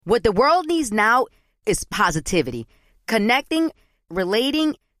What the world needs now is positivity. Connecting,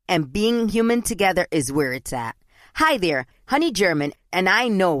 relating, and being human together is where it's at. Hi there, Honey German, and I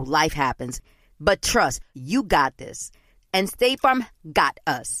know life happens, but trust, you got this. And State Farm got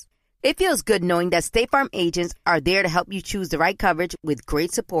us. It feels good knowing that State Farm agents are there to help you choose the right coverage with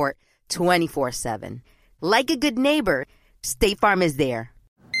great support 24/7. Like a good neighbor, State Farm is there.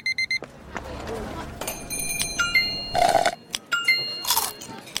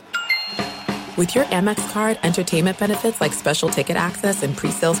 With your Amex card, entertainment benefits like special ticket access and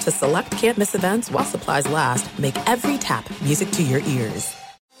pre-sales to select can't-miss events while supplies last make every tap music to your ears.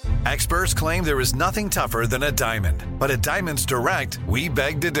 Experts claim there is nothing tougher than a diamond. But at Diamonds Direct, we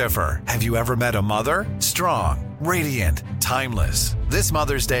beg to differ. Have you ever met a mother? Strong, radiant, timeless. This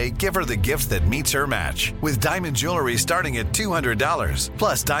Mother's Day, give her the gift that meets her match. With diamond jewelry starting at $200.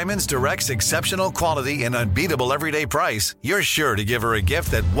 Plus, Diamonds Direct's exceptional quality and unbeatable everyday price, you're sure to give her a gift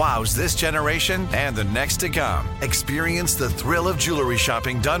that wows this generation and the next to come. Experience the thrill of jewelry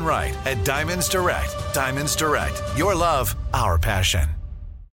shopping done right at Diamonds Direct. Diamonds Direct. Your love, our passion.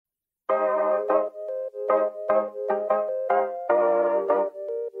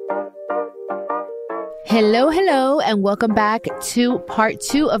 Hello, and welcome back to part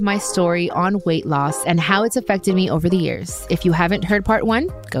 2 of my story on weight loss and how it's affected me over the years. If you haven't heard part 1,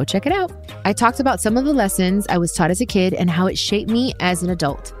 go check it out. I talked about some of the lessons I was taught as a kid and how it shaped me as an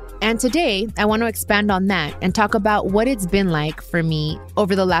adult. And today, I want to expand on that and talk about what it's been like for me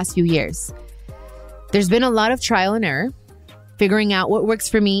over the last few years. There's been a lot of trial and error, figuring out what works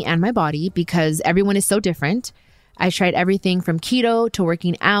for me and my body because everyone is so different. I tried everything from keto to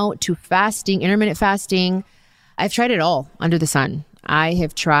working out to fasting, intermittent fasting. I've tried it all under the sun. I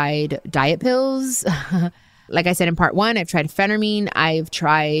have tried diet pills. Like I said in part 1, I've tried phentermine. I've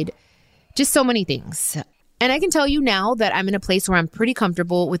tried just so many things. And I can tell you now that I'm in a place where I'm pretty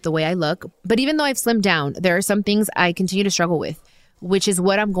comfortable with the way I look. But even though I've slimmed down, there are some things I continue to struggle with, which is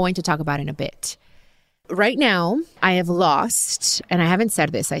what I'm going to talk about in a bit. Right now, I have lost, and I haven't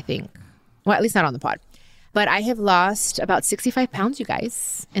said this, I think. Well, at least not on the pod. But I have lost about 65 pounds, you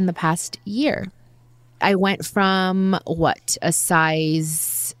guys, in the past year. I went from, a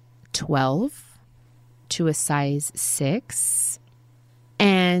size 12 to a size 6.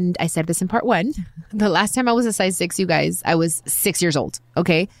 And I said this in part 1. The last time I was a size 6, you guys, I was 6 years old,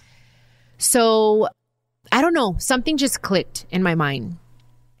 okay? So, I don't know. Something just clicked in my mind.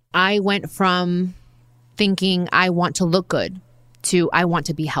 I went from thinking I want to look good to I want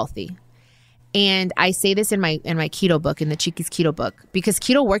to be healthy. And I say this in my keto book, in the Chiquis Keto book, because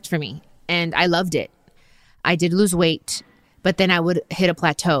keto worked for me and I loved it. I did lose weight, but then I would hit a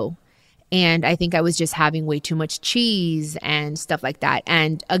plateau. And I think I was just having way too much cheese and stuff like that.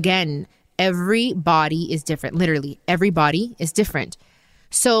 And again, every body is different. Literally, every body is different.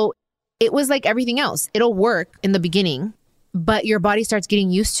 So it was like everything else. It'll work in the beginning, but your body starts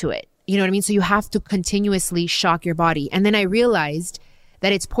getting used to it. You know what I mean? So you have to continuously shock your body. And then I realized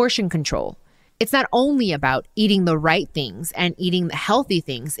that it's portion control. It's not only about eating the right things and eating the healthy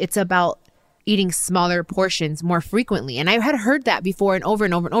things. It's about eating smaller portions more frequently. And I had heard that before and over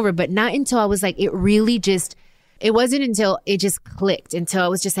and over and over, but not until I was like, it wasn't until it just clicked, until I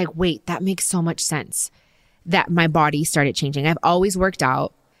was just like, wait, that makes so much sense, that my body started changing. I've always worked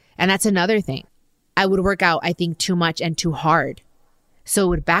out. And that's another thing. I would work out, I think, too much and too hard. So it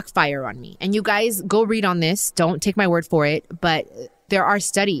would backfire on me. And you guys go read on this. Don't take my word for it. But there are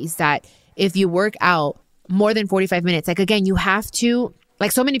studies that if you work out more than 45 minutes, like again, you have to,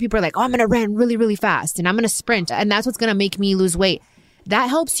 like so many people are like, oh, I'm going to run really, really fast and I'm going to sprint. And that's what's going to make me lose weight. That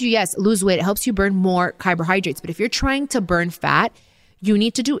helps you, yes, lose weight. It helps you burn more carbohydrates. But if you're trying to burn fat, you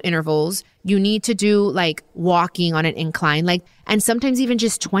need to do intervals. You need to do like walking on an incline, and sometimes even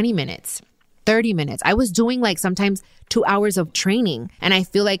just 20 minutes, 30 minutes. I was doing like sometimes 2 hours of training and I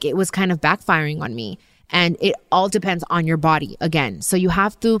feel like it was kind of backfiring on me. And it all depends on your body again. So you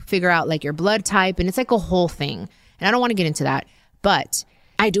have to figure out like your blood type, and it's like a whole thing. And I don't want to get into that, but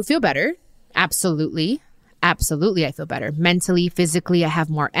I do feel better. Absolutely. Absolutely. I feel better mentally, physically. I have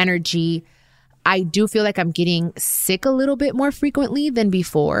more energy. I do feel like I'm getting sick a little bit more frequently than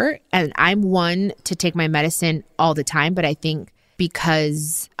before. And I'm one to take my medicine all the time. But I think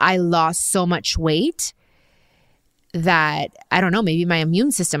because I lost so much weight, that, I don't know, maybe my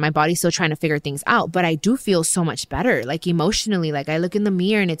immune system, my body's still trying to figure things out, but I do feel so much better, like emotionally. Like I look in the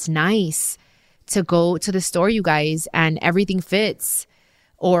mirror and it's nice to go to the store, you guys, and everything fits.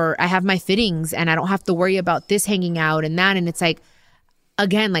 Or I have my fittings and I don't have to worry about this hanging out and that. And it's like,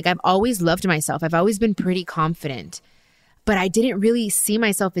 again, like I've always loved myself. I've always been pretty confident, but I didn't really see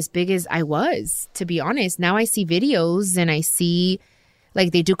myself as big as I was, to be honest. Now I see videos and I see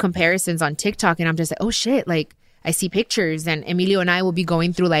like they do comparisons on TikTok and I'm just like, oh shit, like I see pictures and Emilio and I will be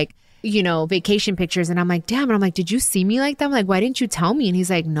going through like, you know, vacation pictures and I'm like, damn. And I'm like, did you see me like that? I'm like, why didn't you tell me? And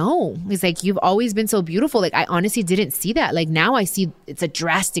he's like, no. He's like, you've always been so beautiful. Like I honestly didn't see that. Like now I see it's a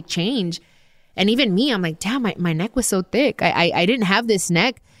drastic change. And even me, I'm like, damn, my neck was so thick. I didn't have this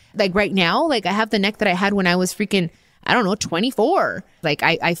neck. Like right now, like I have the neck that I had when I was freaking, I don't know, 24. Like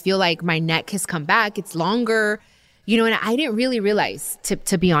I feel like my neck has come back. It's longer, you know, and I didn't really realize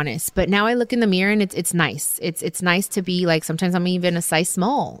to be honest, but now I look in the mirror and it's nice. It's nice to be like, sometimes I'm even a size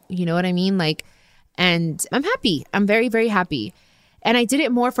small, you know what I mean? Like, and I'm happy. I'm very, very happy. And I did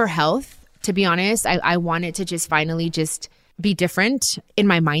it more for health, to be honest. I wanted to just finally just be different in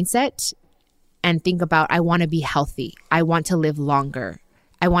my mindset and think about, I want to be healthy. I want to live longer.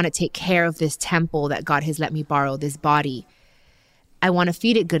 I want to take care of this temple that God has let me borrow, this body. I want to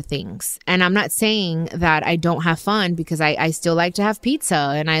feed it good things. And I'm not saying that I don't have fun, because I still like to have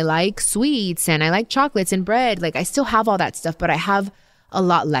pizza and I like sweets and I like chocolates and bread. Like I still have all that stuff, but I have a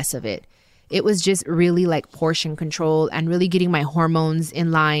lot less of it. It was just really like portion control and really getting my hormones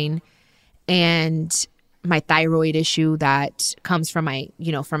in line, and my thyroid issue that comes from my,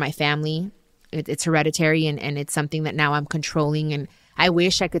 you know, from my family. It's hereditary and it's something that now I'm controlling. And I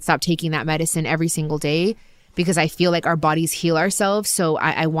wish I could stop taking that medicine every single day, because I feel like our bodies heal ourselves. So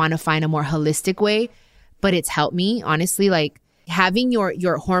I want to find a more holistic way, but it's helped me, honestly. Like having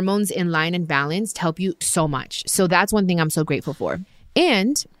your hormones in line and balanced help you so much. So that's one thing I'm so grateful for.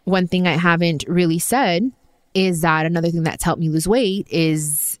 And one thing I haven't really said is that another thing that's helped me lose weight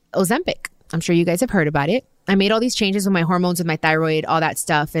is Ozempic. I'm sure you guys have heard about it. I made all these changes with my hormones, with my thyroid, all that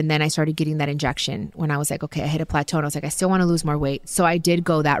stuff. And then I started getting that injection when I was like, okay, I hit a plateau. And I was like, I still want to lose more weight. So I did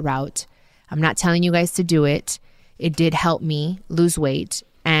go that route. I'm not telling you guys to do it. It did help me lose weight.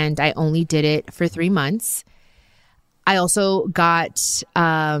 And I only did it for 3 months. I also got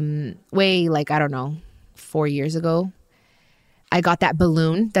 4 years ago, I got that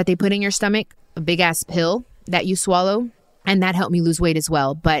balloon that they put in your stomach, a big ass pill that you swallow. And that helped me lose weight as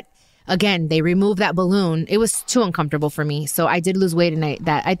well. But again, they removed that balloon. It was too uncomfortable for me. So I did lose weight, and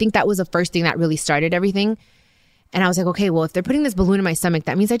I think that was the first thing that really started everything. And I was like, okay, well, if they're putting this balloon in my stomach,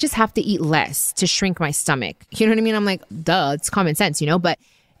 that means I just have to eat less to shrink my stomach. You know what I mean? I'm like, duh, it's common sense, you know? But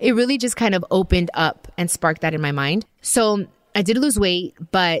it really just kind of opened up and sparked that in my mind. So I did lose weight,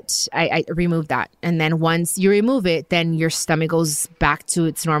 but I removed that. And then once you remove it, then your stomach goes back to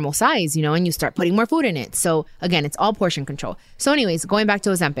its normal size, you know, and you start putting more food in it. So again, it's all portion control. So anyways, going back to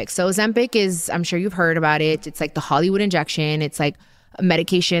Ozempic. So Ozempic is, I'm sure you've heard about it. It's like the Hollywood injection. It's like a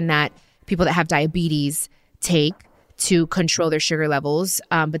medication that people that have diabetes take to control their sugar levels.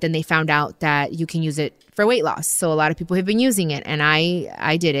 But then they found out that you can use it for weight loss. So a lot of people have been using it, and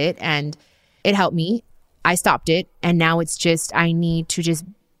I did it and it helped me. I stopped it, and now it's just, I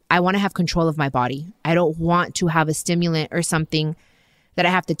want to have control of my body. I don't want to have a stimulant or something that I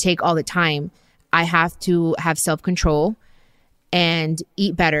have to take all the time. I have to have self-control and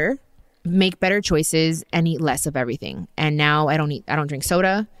eat better, make better choices, and eat less of everything. And now I don't drink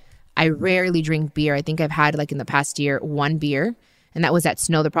soda. I rarely drink beer. I think I've had, like in the past year, 1 beer, and that was at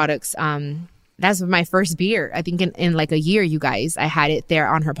Snow the Products. That's my first beer. I think in like a year, you guys, I had it there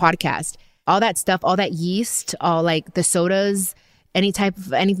on her podcast. All that stuff, all that yeast, all like the sodas,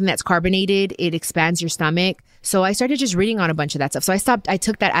 anything that's carbonated, it expands your stomach. So I started just reading on a bunch of that stuff. So I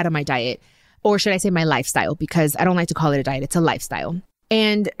took that out of my diet, or should I say my lifestyle, because I don't like to call it a diet. It's a lifestyle.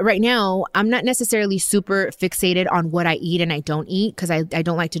 And right now, I'm not necessarily super fixated on what I eat and I don't eat, because I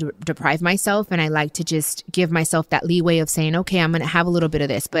don't like to deprive myself. And I like to just give myself that leeway of saying, okay, I'm going to have a little bit of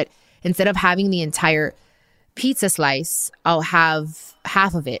this. But instead of having the entire pizza slice, I'll have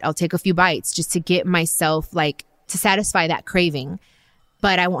half of it. I'll take a few bites just to get myself, like, to satisfy that craving.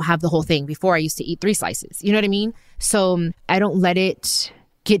 But I won't have the whole thing. Before, I used to eat 3 slices. You know what I mean? So I don't let it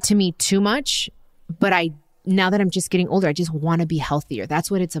get to me too much. But now that I'm just getting older, I just want to be healthier. That's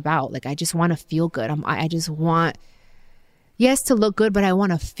what it's about. Like, I just want to feel good. I just want, yes, to look good, but I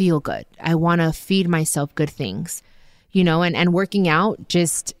want to feel good. I want to feed myself good things, you know, and working out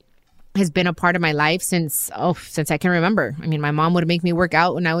just has been a part of my life since I can remember. I mean, my mom would make me work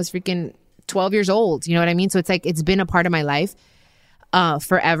out when I was freaking 12 years old. You know what I mean? So it's like, it's been a part of my life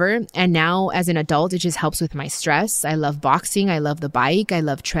forever. And now as an adult, it just helps with my stress. I love boxing. I love the bike. I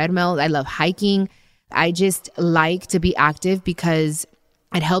love treadmill. I love hiking. I just like to be active because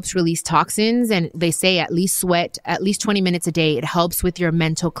it helps release toxins. And they say at least sweat at least 20 minutes a day. It helps with your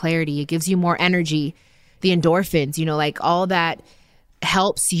mental clarity. It gives you more energy, the endorphins, you know, like all that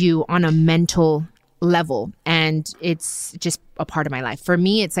helps you on a mental level. And it's just a part of my life. For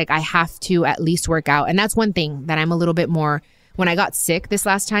me, it's like I have to at least work out. And that's one thing that I'm a little bit more, When I got sick this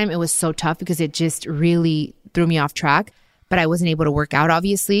last time, it was so tough because it just really threw me off track. But I wasn't able to work out,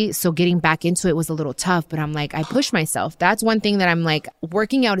 obviously. So getting back into it was a little tough. But I'm like, I push myself. That's one thing that I'm like,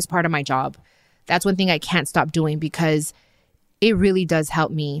 working out is part of my job. That's one thing I can't stop doing because it really does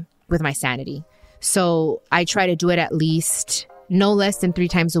help me with my sanity. So I try to do it at least no less than 3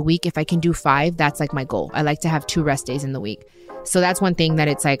 times a week. If I can do 5, that's like my goal. I like to have 2 rest days in the week. So that's one thing that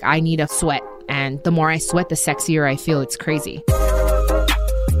it's like, I need a sweat. And the more I sweat, the sexier I feel. It's crazy.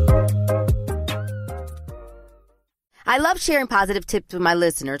 I love sharing positive tips with my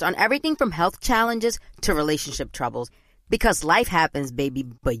listeners on everything from health challenges to relationship troubles. Because life happens, baby,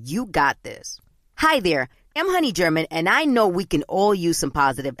 but you got this. Hi there, I'm Honey German, and I know we can all use some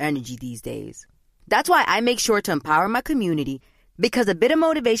positive energy these days. That's why I make sure to empower my community, because a bit of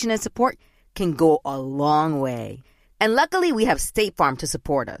motivation and support can go a long way. And luckily, we have State Farm to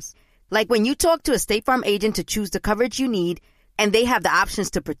support us. Like when you talk to a State Farm agent to choose the coverage you need, and they have the options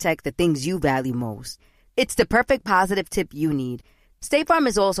to protect the things you value most. It's the perfect positive tip you need. State Farm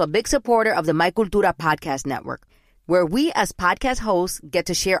is also a big supporter of the My Cultura podcast network, where we as podcast hosts get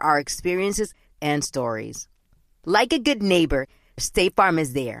to share our experiences and stories. Like a good neighbor, State Farm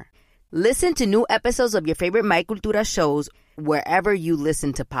is there. Listen to new episodes of your favorite My Cultura shows wherever you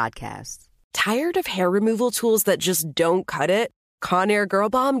listen to podcasts. Tired of hair removal tools that just don't cut it? Conair Girl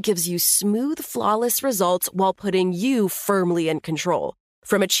Bomb gives you smooth, flawless results while putting you firmly in control.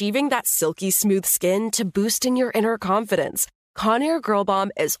 From achieving that silky smooth skin to boosting your inner confidence, Conair Girl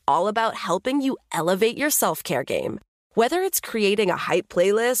Bomb is all about helping you elevate your self-care game. Whether it's creating a hype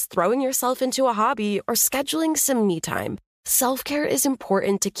playlist, throwing yourself into a hobby, or scheduling some me time, self-care is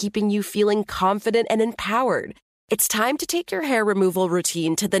important to keeping you feeling confident and empowered. It's time to take your hair removal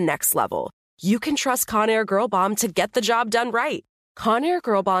routine to the next level. You can trust Conair Girl Bomb to get the job done right. Conair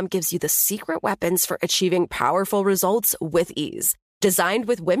Girl Bomb gives you the secret weapons for achieving powerful results with ease. Designed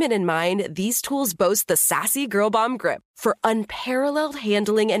with women in mind, these tools boast the sassy Girl Bomb grip for unparalleled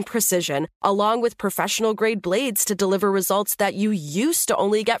handling and precision, along with professional-grade blades to deliver results that you used to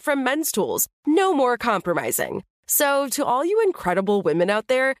only get from men's tools. No more compromising. So, to all you incredible women out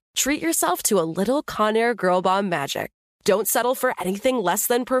there, treat yourself to a little Conair Girl Bomb magic. Don't settle for anything less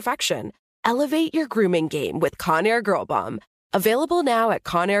than perfection. Elevate your grooming game with Conair Girl Bomb. Available now at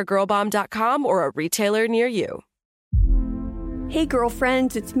ConairGirlBomb.com or a retailer near you. Hey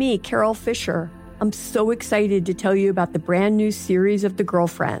girlfriends, it's me, Carol Fisher. I'm so excited to tell you about the brand new series of The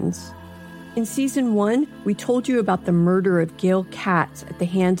Girlfriends. In season 1, we told you about the murder of Gail Katz at the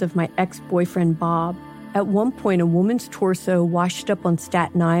hands of my ex-boyfriend Bob. At one point, a woman's torso washed up on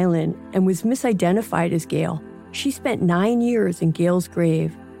Staten Island and was misidentified as Gail. She spent 9 years in Gail's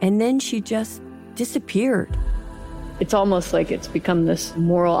grave, and then she just disappeared. It's almost like it's become this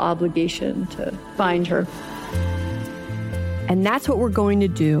moral obligation to find her. And that's what we're going to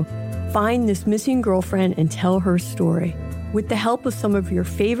do. Find this missing girlfriend and tell her story. With the help of some of your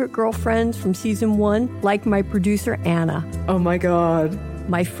favorite girlfriends from season 1, like my producer, Anna. Oh my God.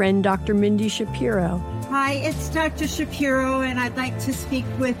 My friend, Dr. Mindy Shapiro. Hi, it's Dr. Shapiro, and I'd like to speak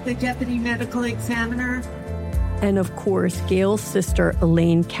with the Deputy Medical Examiner. And of course, Gail's sister,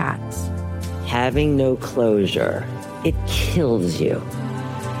 Elaine Katz. Having no closure, it kills you.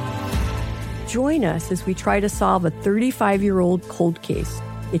 Join us as we try to solve a 35-year-old cold case.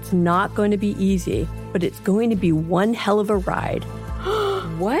 It's not going to be easy, but it's going to be one hell of a ride.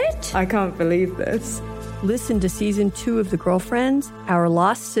 What? I can't believe this. Listen to season 2 of The Girlfriends, Our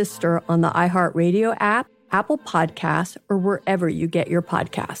Lost Sister on the iHeartRadio app, Apple Podcasts, or wherever you get your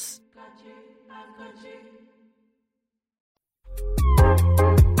podcasts.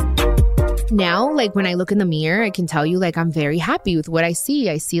 Now, like when I look in the mirror, I can tell you like I'm very happy with what I see.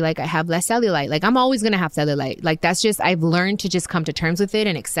 I see like I have less cellulite. Like I'm always going to have cellulite. Like that's just, I've learned to just come to terms with it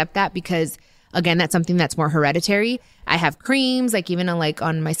and accept that because again, that's something that's more hereditary. I have creams, like even on my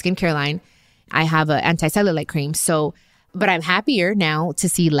skincare line, I have an anti-cellulite cream. So, but I'm happier now to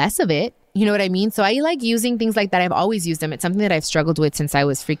see less of it. You know what I mean? So I like using things like that. I've always used them. It's something that I've struggled with since I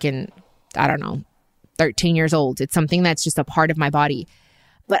was freaking, 13 years old. It's something that's just a part of my body.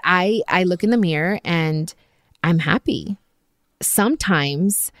 But I look in the mirror and I'm happy.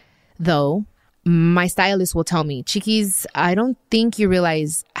 Sometimes, though, my stylist will tell me, Chiquis, I don't think you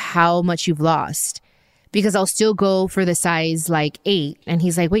realize how much you've lost. Because I'll still go for the size like 8. And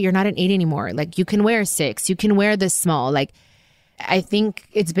he's like, wait, you're not an 8 anymore. Like you can wear 6. You can wear this small. Like I think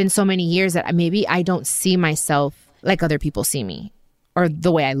it's been so many years that maybe I don't see myself like other people see me or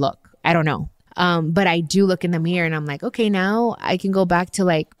the way I look. I don't know. But I do look in the mirror and I'm like, okay, now I can go back to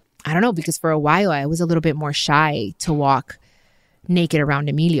like, I don't know, because for a while I was a little bit more shy to walk naked around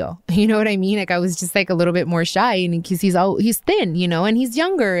Emilio. You know what I mean? Like I was just like a little bit more shy, and because he's thin, you know, and he's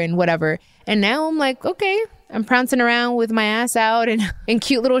younger and whatever. And now I'm like, okay, I'm prancing around with my ass out and in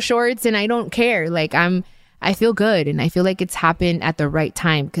cute little shorts, and I don't care. Like I feel good, and I feel like it's happened at the right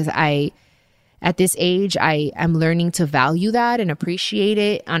time, because at this age, I am learning to value that and appreciate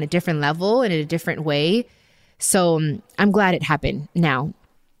it on a different level and in a different way. So I'm glad it happened now.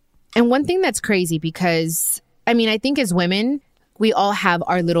 And one thing that's crazy, because I mean, I think as women, we all have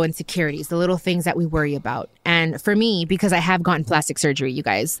our little insecurities, the little things that we worry about. And for me, because I have gotten plastic surgery, you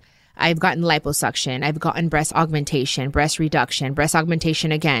guys, I've gotten liposuction, I've gotten breast augmentation, breast reduction, breast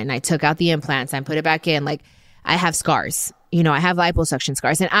augmentation again. I took out the implants and put it back in. Like, I have scars, you know, I have liposuction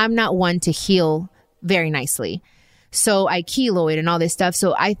scars, and I'm not one to heal very nicely. So I keloid and all this stuff.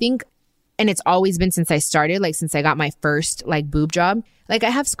 So I think, and it's always been since I started, like since I got my first like boob job, like I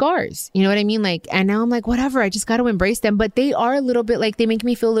have scars, you know what I mean? Like, and now I'm like, whatever, I just got to embrace them. But they are a little bit like, they make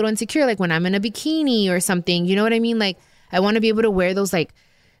me feel a little insecure. Like when I'm in a bikini or something, you know what I mean? Like I want to be able to wear those like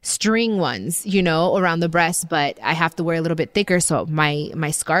string ones, you know, around the breast, but I have to wear a little bit thicker so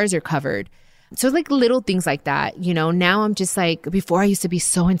my scars are covered. So like little things like that, you know. Now I'm just like, before I used to be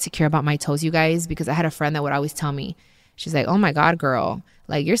so insecure about my toes, you guys, because I had a friend that would always tell me, she's like, oh my God, girl,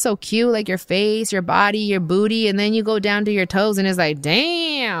 like you're so cute, like your face, your body, your booty, and then you go down to your toes and it's like,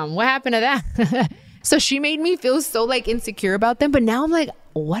 damn, what happened to that? So she made me feel so like insecure about them. But now I'm like,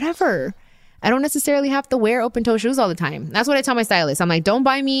 whatever. I don't necessarily have to wear open toe shoes all the time. That's what I tell my stylist. I'm like, don't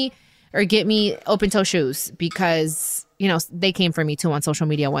buy me or get me open toe shoes, because, you know, they came for me too on social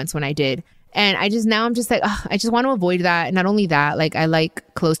media once when I did. And now I'm just like, I just want to avoid that. Not only that, like I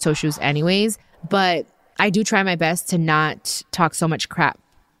like closed toe shoes anyways, but I do try my best to not talk so much crap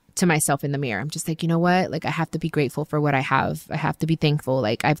to myself in the mirror. I'm just like, you know what? Like I have to be grateful for what I have. I have to be thankful.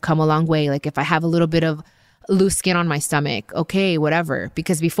 Like I've come a long way. Like if I have a little bit of loose skin on my stomach, okay, whatever.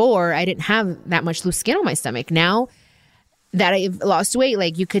 Because before I didn't have that much loose skin on my stomach. Now that I've lost weight,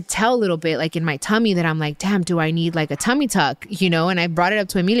 like you could tell a little bit like in my tummy that I'm like, damn, do I need like a tummy tuck, you know? And I brought it up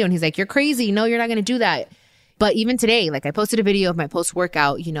to Emilio and he's like, you're crazy. No, you're not going to do that. But even today, like I posted a video of my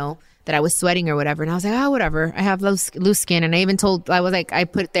post-workout, you know, that I was sweating or whatever. And I was like, oh, whatever. I have loose skin. And I even I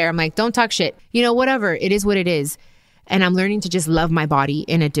put it there. I'm like, don't talk shit. You know, whatever. It is what it is. And I'm learning to just love my body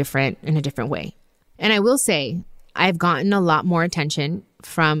in a different way. And I will say, I've gotten a lot more attention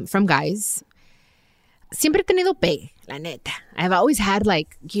from guys. Siempre he tenido pegue, la neta. I've always had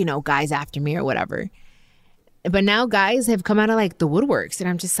like, you know, guys after me or whatever. But now guys have come out of like the woodworks, and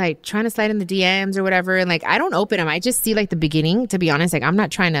I'm just like trying to slide in the DMs or whatever. And like, I don't open them. I just see like the beginning, to be honest. Like I'm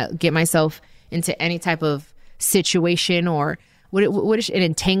not trying to get myself into any type of situation or what is an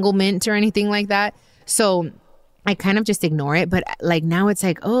entanglement or anything like that. So I kind of just ignore it. But like now it's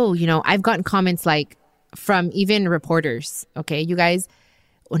like, oh, you know, I've gotten comments like from even reporters. Okay, you guys,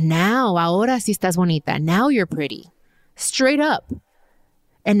 now, ahora sí estás bonita. Now you're pretty. Straight up.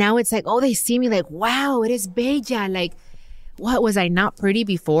 And now it's like, oh, they see me like, wow, it is bella. Like, what, was I not pretty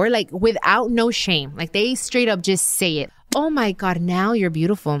before? Like, without no shame. Like, they straight up just say it. Oh my God, now you're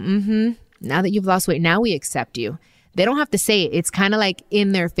beautiful. Now that you've lost weight, now we accept you. They don't have to say it. It's kind of like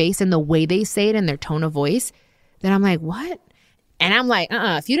in their face and the way they say it and their tone of voice. Then I'm like, what? And I'm like,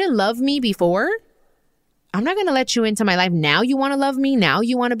 if you didn't love me before, I'm not going to let you into my life. Now you want to love me. Now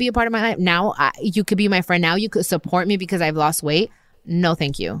you want to be a part of my life. Now you could be my friend. Now you could support me because I've lost weight. No,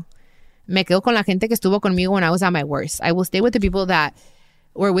 thank you. Me quedo con la gente que estuvo conmigo when I was at my worst. I will stay with the people that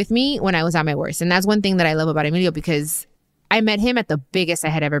were with me when I was at my worst. And that's one thing that I love about Emilio, because I met him at the biggest I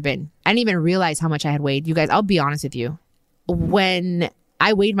had ever been. I didn't even realize how much I had weighed. You guys, I'll be honest with you. When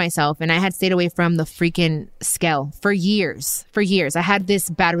I weighed myself and I had stayed away from the freaking scale for years. I had this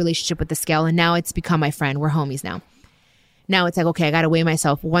bad relationship with the scale, and now it's become my friend. We're homies now. Now it's like, okay, I got to weigh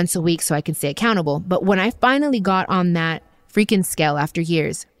myself once a week so I can stay accountable. But when I finally got on that freaking scale after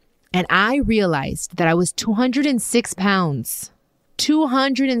years, and I realized that I was 206 pounds.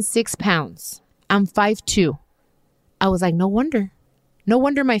 206 pounds. I'm 5'2". I was like, no wonder. No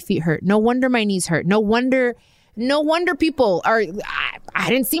wonder my feet hurt. No wonder my knees hurt. No wonder people are... I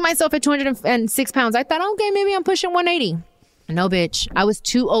didn't see myself at 206 pounds. I thought, okay, maybe I'm pushing 180. No, bitch. I was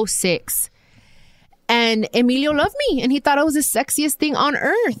 206. And Emilio loved me, and he thought I was the sexiest thing on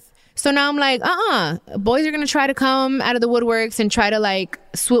earth. So now I'm like, boys are going to try to come out of the woodworks and try to like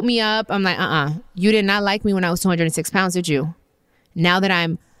swoop me up. I'm like, you did not like me when I was 206 pounds, did you? Now that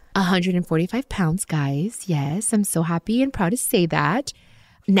I'm 145 pounds, guys. Yes, I'm so happy and proud to say that.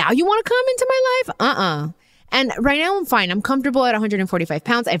 Now you want to come into my life? And right now I'm fine. I'm comfortable at 145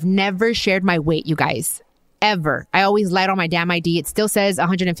 pounds. I've never shared my weight, you guys. Ever. I always lied on my damn ID. It still says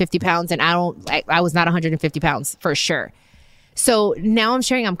 150 pounds, and I was not 150 pounds for sure. So now I'm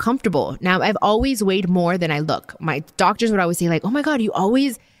sharing I'm comfortable. Now I've always weighed more than I look. My doctors would always say like, oh my God,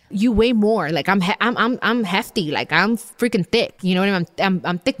 you weigh more. Like I'm hefty. Like I'm freaking thick. You know what I mean?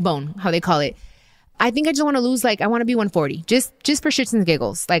 I'm thick bone, how they call it. I think I just want to lose, I want to be 140 just for shits and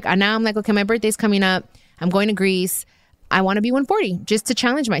giggles. Now I'm like, okay, my birthday's coming up. I'm going to Greece. I want to be 140 just to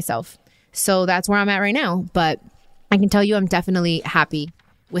challenge myself. So that's where I'm at right now. But I can tell you I'm definitely happy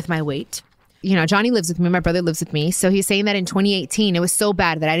with my weight. You know, Johnny lives with me. My brother lives with me. So he's saying that in 2018, it was so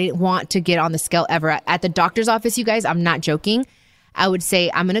bad that I didn't want to get on the scale ever. At the doctor's office, you guys, I'm not joking. I would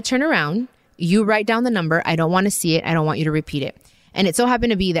say, I'm going to turn around. You write down the number. I don't want to see it. I don't want you to repeat it. And it so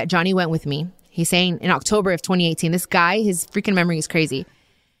happened to be that Johnny went with me. He's saying in October of 2018, this guy, his freaking memory is crazy.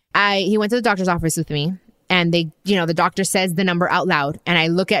 He went to the doctor's office with me and the doctor says the number out loud. And I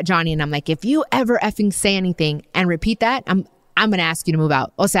look at Johnny and I'm like, if you ever effing say anything and repeat that, I'm going to ask you to move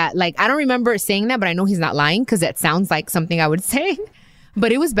out. O sea, I don't remember saying that, but I know he's not lying because that sounds like something I would say.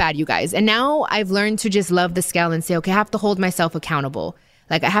 But it was bad, you guys. And now I've learned to just love the scale and say, okay, I have to hold myself accountable.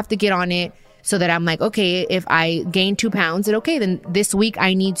 I have to get on it so that I'm like, okay, if I gain 2 pounds, then this week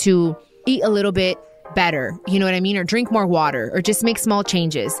I need to eat a little bit better, you know what I mean? Or drink more water or just make small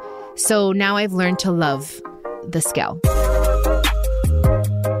changes. So now I've learned to love the scale.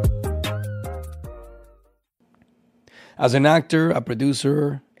 As an actor, a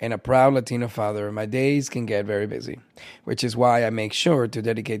producer, and a proud Latino father, my days can get very busy, which is why I make sure to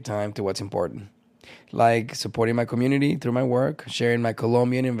dedicate time to what's important, like supporting my community through my work, sharing my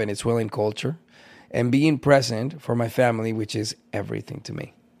Colombian and Venezuelan culture, and being present for my family, which is everything to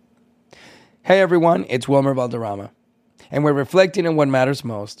me. Hey everyone, it's Wilmer Valderrama, and we're reflecting on what matters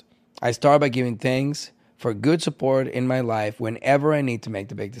most. I start by giving thanks for good support in my life whenever I need to make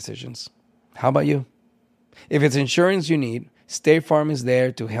the big decisions. How about you? If it's insurance you need, State Farm is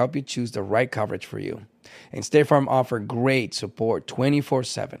there to help you choose the right coverage for you. And State Farm offers great support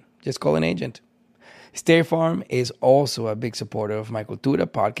 24/7. Just call an agent. State Farm is also a big supporter of my Cultura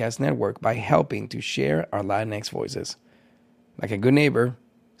podcast network by helping to share our Latinx voices. Like a good neighbor,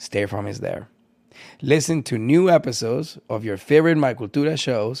 State Farm is there. Listen to new episodes of your favorite My Cultura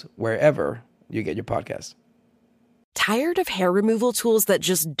shows wherever you get your podcasts. Tired of hair removal tools that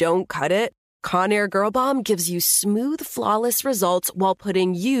just don't cut it? Conair Girl Bomb gives you smooth, flawless results while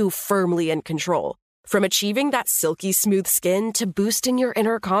putting you firmly in control. From achieving that silky smooth skin to boosting your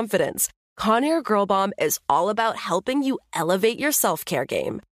inner confidence, Conair Girl Bomb is all about helping you elevate your self-care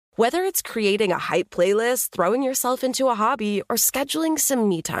game. Whether it's creating a hype playlist, throwing yourself into a hobby, or scheduling some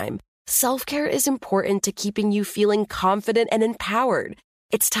me time, self-care is important to keeping you feeling confident and empowered.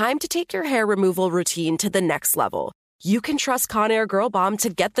 It's time to take your hair removal routine to the next level. You can trust Conair Girl Bomb to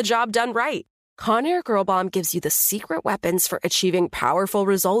get the job done right. Conair Girl Bomb gives you the secret weapons for achieving powerful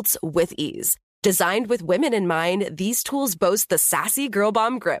results with ease. Designed with women in mind, these tools boast the sassy Girl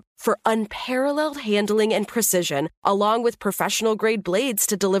Bomb grip for unparalleled handling and precision, along with professional-grade blades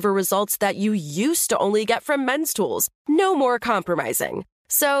to deliver results that you used to only get from men's tools. No more compromising.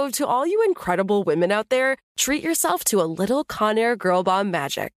 So, to all you incredible women out there, treat yourself to a little Conair Girl Bomb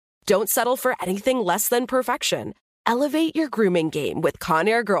magic. Don't settle for anything less than perfection. Elevate your grooming game with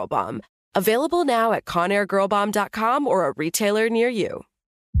Conair Girl Bomb. Available now at ConairGirlBomb.com or a retailer near you.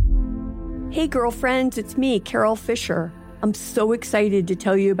 Hey girlfriends, it's me, Carol Fisher. I'm so excited to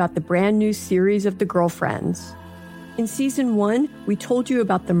tell you about the brand new series of The Girlfriends. In season 1, we told you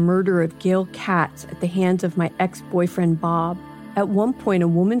about the murder of Gail Katz at the hands of my ex-boyfriend Bob. At one point, a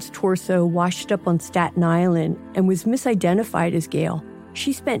woman's torso washed up on Staten Island and was misidentified as Gail.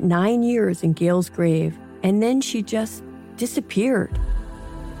 She spent 9 years in Gail's grave, and then she just disappeared.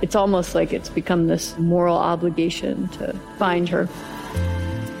 It's almost like it's become this moral obligation to find her.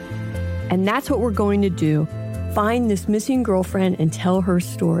 And that's what we're going to do. Find this missing girlfriend and tell her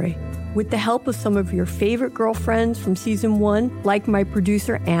story. With the help of some of your favorite girlfriends from season 1, like my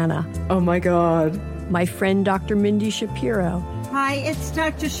producer, Anna. Oh my God. My friend, Dr. Mindy Shapiro. Hi, it's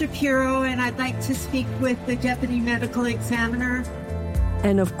Dr. Shapiro, and I'd like to speak with the Deputy Medical Examiner.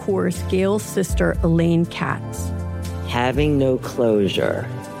 And of course, Gail's sister, Elaine Katz. Having no closure,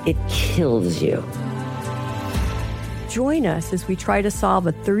 it kills you. Join us as we try to solve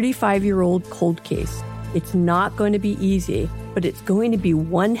a 35-year-old cold case. It's not going to be easy, but it's going to be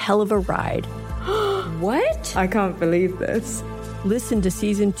one hell of a ride. What? I can't believe this. Listen to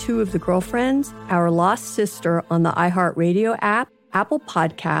season 2 of The Girlfriends, Our Lost Sister on the iHeartRadio app, Apple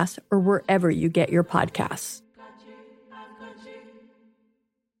Podcasts, or wherever you get your podcasts.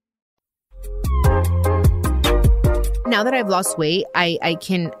 Now that I've lost weight, I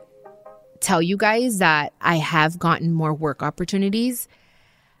can tell you guys that I have gotten more work opportunities.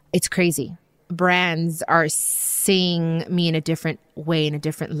 It's crazy. brands are seeing me in a different way, in a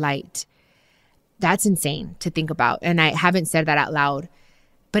different light. That's insane to think about. And I haven't said that out loud,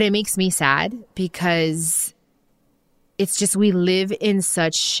 but it makes me sad because it's just, we live in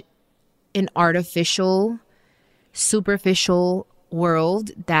such an artificial, superficial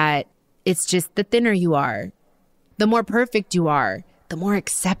world that it's just, the thinner you are, the more perfect you are, the more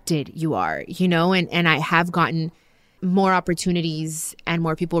accepted you are, you know? And I have gotten more opportunities and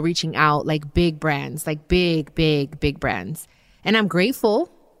more people reaching out, like big brands, like big brands. And I'm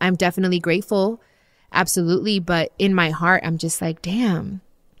grateful. I'm definitely grateful. Absolutely. But in my heart, I'm just like, damn.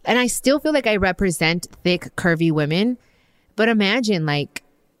 And I still feel like I represent thick, curvy women. But imagine, like,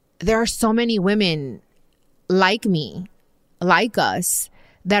 there are so many women like me, like us,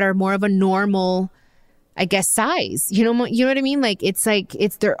 that are more of a normal, I guess, size. You know what I mean? Like,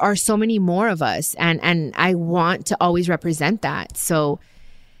 there are so many more of us, and I want to always represent that. So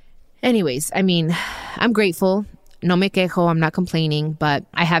anyways, I mean, I'm grateful. No me quejo. I'm not complaining, but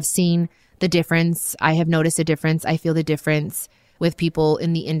I have seen the difference. I have noticed a difference. I feel the difference with people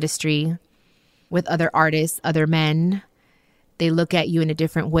in the industry, with other artists, other men. They look at you in a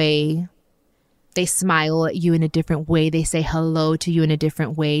different way. They smile at you in a different way. They say hello to you in a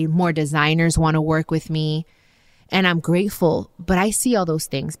different way. More designers want to work with me. And I'm grateful. But I see all those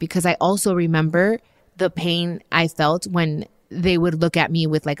things because I also remember the pain I felt when they would look at me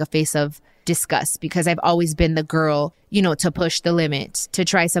with like a face of disgust, because I've always been the girl, you know, to push the limit, to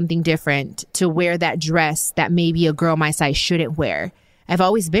try something different, to wear that dress that maybe a girl my size shouldn't wear. I've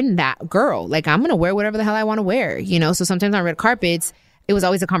always been that girl. Like, I'm going to wear whatever the hell I want to wear, you know? So sometimes on red carpets, it was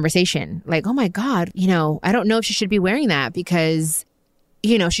always a conversation. Like, oh my God, you know, I don't know if she should be wearing that because,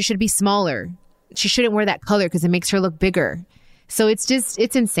 you know, she should be smaller. She shouldn't wear that color because it makes her look bigger. So it's just,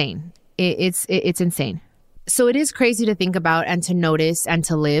 it's insane. It's insane. So it is crazy to think about and to notice and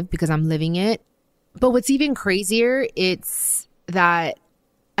to live because I'm living it. But what's even crazier, it's that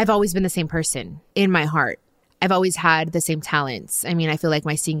I've always been the same person in my heart. I've always had the same talents. I mean, I feel like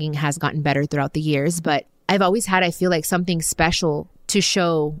my singing has gotten better throughout the years, but I've always had, I feel like, something special to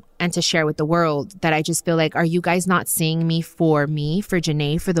show and to share with the world that I just feel like, are you guys not seeing me, for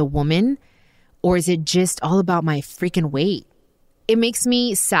Janae, for the woman? Or is it just all about my freaking weight? It makes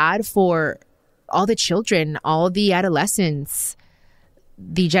me sad for all the children, all the adolescents,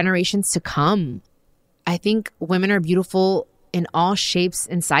 the generations to come. I think women are beautiful in all shapes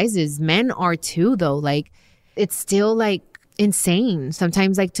and sizes. Men are too, though. Like, it's still like insane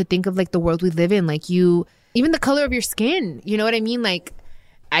sometimes, like, to think of like the world we live in, like, even the color of your skin, you know what I mean? Like,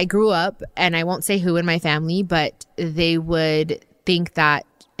 I grew up, and I won't say who in my family, but they would think that,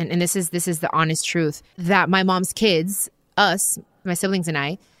 and this is the honest truth, that my mom's kids, us, my siblings and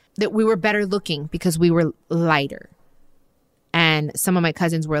I, that we were better looking because we were lighter. And some of my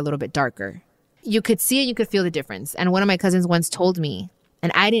cousins were a little bit darker. You could see it, you could feel the difference. And one of my cousins once told me,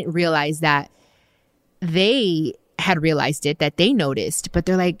 and I didn't realize that they had realized it, that they noticed, but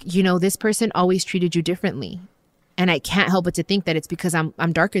they're like, you know, this person always treated you differently. And I can't help but to think that it's because I'm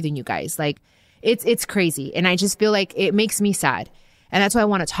darker than you guys. Like, it's crazy. And I just feel like it makes me sad. And that's why I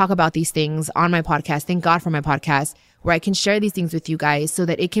want to talk about these things on my podcast. Thank God for my podcast, where I can share these things with you guys so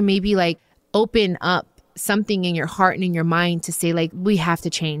that it can maybe like open up something in your heart and in your mind to say, like, we have to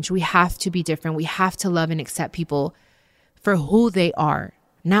change. We have to be different. We have to love and accept people for who they are,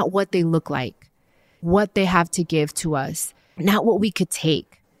 not what they look like, what they have to give to us, not what we could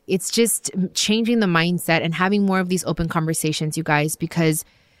take. It's just changing the mindset and having more of these open conversations, you guys, because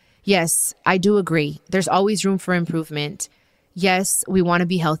yes, I do agree. There's always room for improvement. Yes, we want to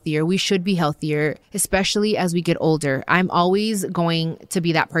be healthier. We should be healthier, especially as we get older. I'm always going to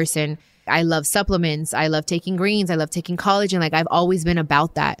be that person. I love supplements. I love taking greens. I love taking collagen. Like, I've always been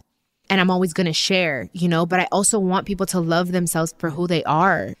about that. And I'm always going to share, you know, but I also want people to love themselves for who they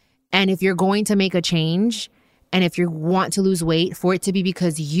are. And if you're going to make a change, and if you want to lose weight, for it to be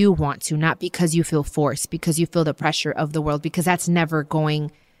because you want to, not because you feel forced, because you feel the pressure of the world, because that's never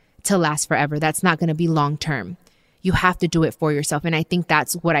going to last forever. That's not going to be long term. You have to do it for yourself. And I think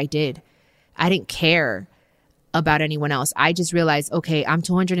that's what I did. I didn't care about anyone else. I just realized, okay, I'm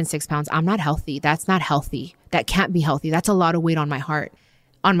 206 pounds. I'm not healthy. That's not healthy. That can't be healthy. That's a lot of weight on my heart,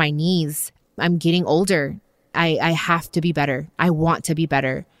 on my knees. I'm getting older. I have to be better. I want to be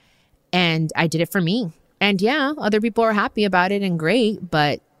better. And I did it for me. And yeah, other people are happy about it and great.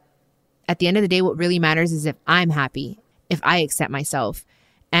 But at the end of the day, what really matters is if I'm happy, if I accept myself.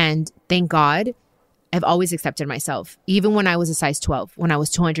 And thank God, I've always accepted myself. Even when I was a size 12, when I was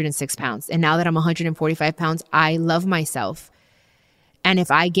 206 pounds. And now that I'm 145 pounds, I love myself. And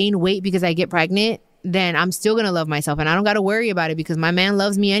if I gain weight because I get pregnant, then I'm still going to love myself. And I don't got to worry about it because my man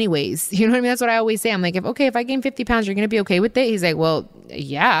loves me anyways. You know what I mean? That's what I always say. I'm like, if I gain 50 pounds, you're going to be okay with it? He's like, well,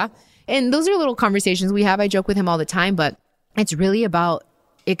 yeah. And those are little conversations we have. I joke with him all the time, but it's really about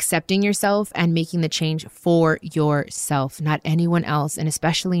accepting yourself and making the change for yourself, not anyone else. And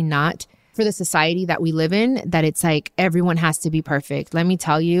especially not for the society that we live in, that it's like everyone has to be perfect. Let me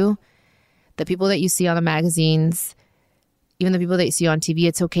tell you, the people that you see on the magazines, even the people that you see on TV,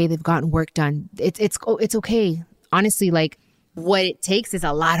 it's okay. They've gotten work done. It's okay. Honestly, like what it takes is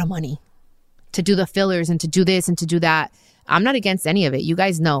a lot of money to do the fillers and to do this and to do that. I'm not against any of it. You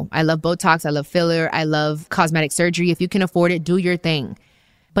guys know I love Botox. I love filler. I love cosmetic surgery. If you can afford it, do your thing,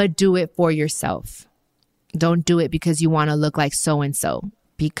 but do it for yourself. Don't do it because you want to look like so-and-so,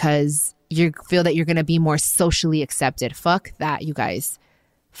 because you feel that you're going to be more socially accepted. Fuck that, you guys.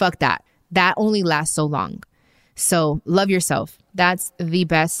 Fuck that. That only lasts so long. So love yourself. That's the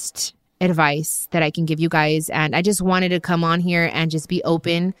best advice that I can give you guys. And I just wanted to come on here and just be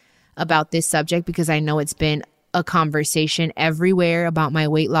open about this subject because I know it's been a conversation everywhere about my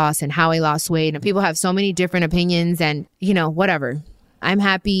weight loss and how I lost weight. And people have so many different opinions and, you know, whatever. I'm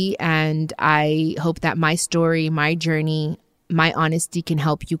happy and I hope that my story, my journey, my honesty can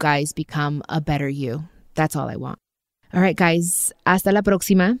help you guys become a better you. That's all I want. All right, guys. Hasta la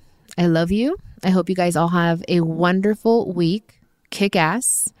próxima. I love you. I hope you guys all have a wonderful week. Kick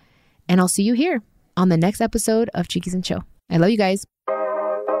ass. And I'll see you here on the next episode of Chiquis and Chill. I love you guys.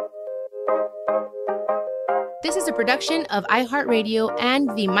 This is a production of iHeartRadio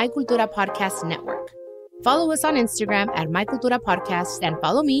and the My Cultura Podcast Network. Follow us on Instagram at My Cultura Podcast and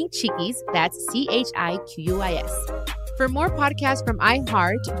follow me, Chiquis, that's CHIQUIS. For more podcasts from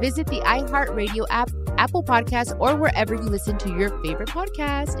iHeart, visit the iHeartRadio app, Apple Podcasts, or wherever you listen to your favorite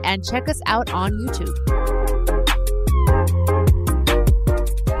podcast, and check us out on YouTube.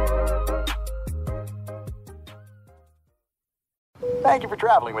 Thank you for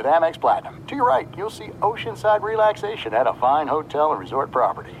traveling with Amex Platinum. To your right, you'll see oceanside relaxation at a fine hotel and resort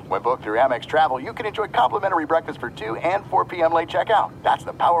property. When booked through Amex Travel, you can enjoy complimentary breakfast for 2 and 4 p.m. late checkout. That's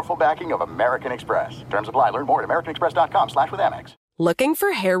the powerful backing of American Express. Terms apply. Learn more at americanexpress.com/withAmex. Looking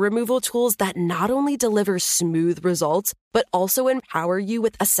for hair removal tools that not only deliver smooth results, but also empower you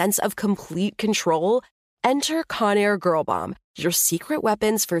with a sense of complete control? Enter Conair Girl Bomb, your secret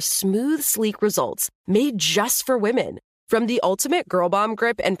weapons for smooth, sleek results, made just for women. From the ultimate Girl Bomb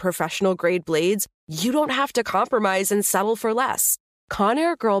grip and professional-grade blades, you don't have to compromise and settle for less.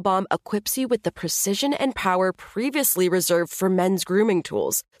 Conair Girl Bomb equips you with the precision and power previously reserved for men's grooming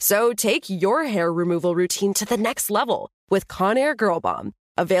tools. So take your hair removal routine to the next level with Conair Girl Bomb.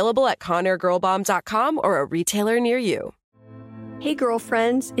 Available at ConairGirlBomb.com or a retailer near you. Hey,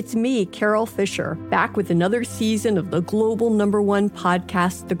 girlfriends, it's me, Carol Fisher, back with another season of the global #1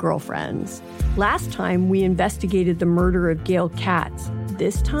 podcast, The Girlfriends. Last time, we investigated the murder of Gail Katz.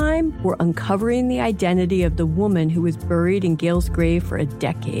 This time, we're uncovering the identity of the woman who was buried in Gail's grave for a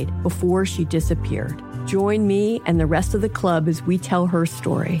decade before she disappeared. Join me and the rest of the club as we tell her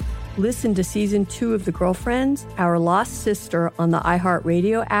story. Listen to Season 2 of The Girlfriends, Our Lost Sister on the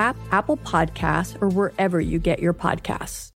iHeartRadio app, Apple Podcasts, or wherever you get your podcasts.